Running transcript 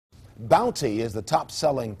Bounty is the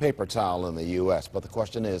top-selling paper towel in the U.S., but the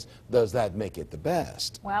question is, does that make it the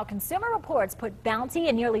best? Well, Consumer Reports put Bounty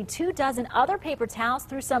and nearly 24 other paper towels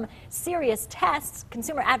through some serious tests.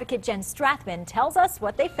 Consumer advocate Jen Strathman tells us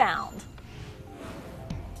what they found.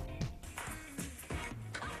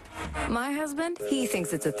 My husband, he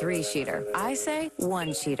thinks it's a 3-sheeter. I say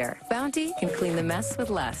 1-sheeter. Bounty can clean the mess with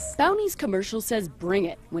less. Bounty's commercial says bring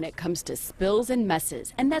it when it comes to spills and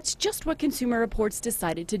messes, and that's just what Consumer Reports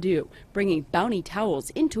decided to do, bringing Bounty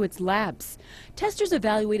towels into its labs. Testers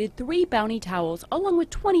evaluated 3 Bounty towels along with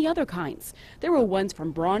 20 other kinds. There were ones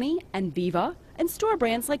from Brawny and Viva, and store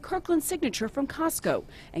brands like Kirkland Signature from Costco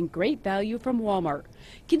and Great Value from Walmart.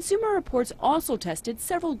 Consumer Reports also tested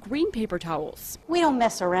several green paper towels. We don't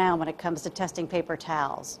mess around when it comes to testing paper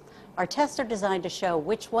towels. Our tests are designed to show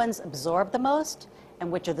which ones absorb the most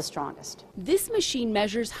and which are the strongest. This machine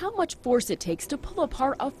measures how much force it takes to pull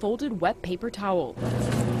apart a folded wet paper towel.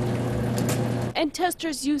 And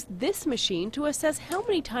testers use this machine to assess how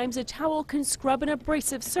many times a towel can scrub an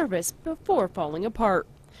abrasive surface before falling apart.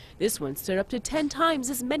 This one stood up to 10 times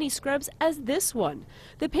as many scrubs as this one.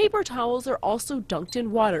 The paper towels are also dunked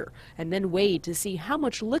in water and then weighed to see how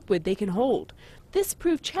much liquid they can hold. This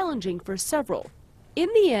proved challenging for several. In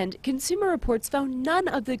the end, Consumer Reports found none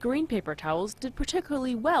of the green paper towels did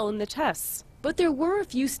particularly well in the tests. But there were a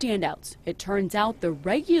few standouts. It turns out the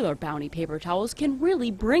regular Bounty paper towels can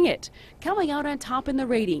really bring it, coming out on top in the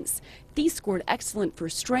ratings. These scored excellent for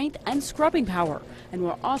strength and scrubbing power, and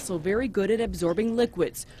were also very good at absorbing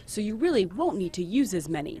liquids, so you really won't need to use as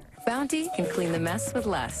many. Bounty can clean the mess with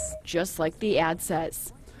less. Just like the ad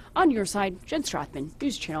says. On your side, Jen Strathman,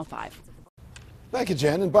 News Channel 5. Thank you,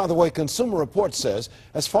 Jen. And by the way, Consumer Reports says,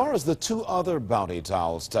 as far as the 2 other Bounty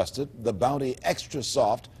towels tested, the Bounty Extra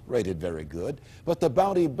Soft rated very good, but the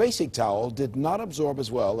Bounty Basic Towel did not absorb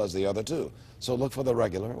as well as the other 2. So look for the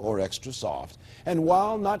regular or extra soft. And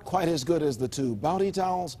while not quite as good as the 2 Bounty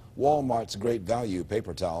towels, Walmart's Great Value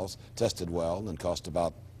paper towels tested well and cost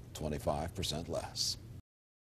about 25% less.